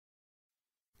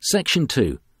Section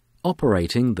 2.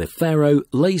 Operating the FARO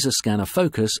Laser Scanner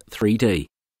Focus 3D.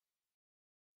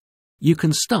 You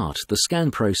can start the scan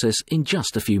process in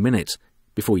just a few minutes.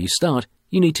 Before you start,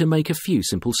 you need to make a few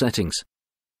simple settings.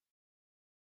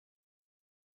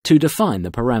 To define the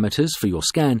parameters for your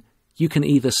scan, you can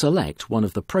either select one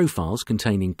of the profiles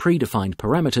containing predefined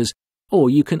parameters, or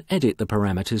you can edit the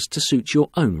parameters to suit your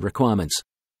own requirements.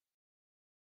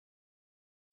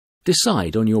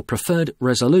 Decide on your preferred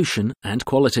resolution and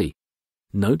quality.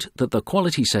 Note that the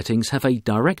quality settings have a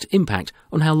direct impact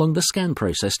on how long the scan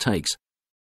process takes.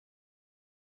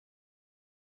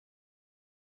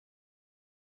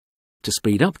 To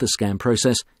speed up the scan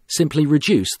process, simply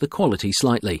reduce the quality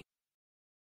slightly.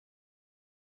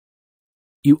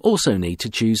 You also need to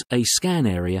choose a scan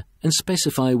area and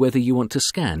specify whether you want to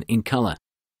scan in color.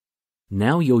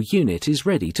 Now your unit is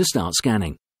ready to start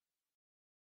scanning.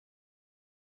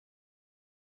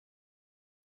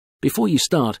 Before you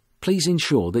start, please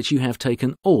ensure that you have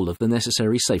taken all of the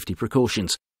necessary safety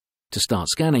precautions. To start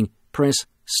scanning, press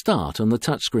Start on the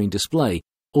touchscreen display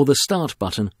or the Start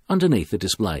button underneath the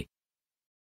display.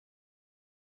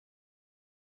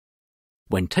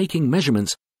 When taking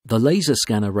measurements, the laser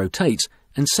scanner rotates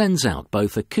and sends out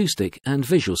both acoustic and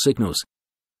visual signals.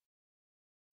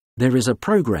 There is a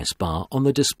progress bar on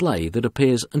the display that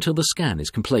appears until the scan is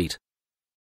complete.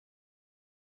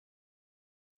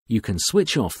 You can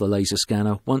switch off the laser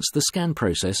scanner once the scan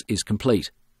process is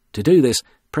complete. To do this,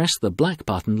 press the black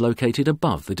button located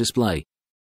above the display.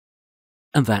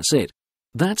 And that's it.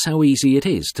 That's how easy it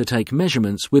is to take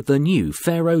measurements with the new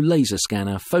FARO Laser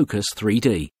Scanner Focus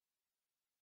 3D.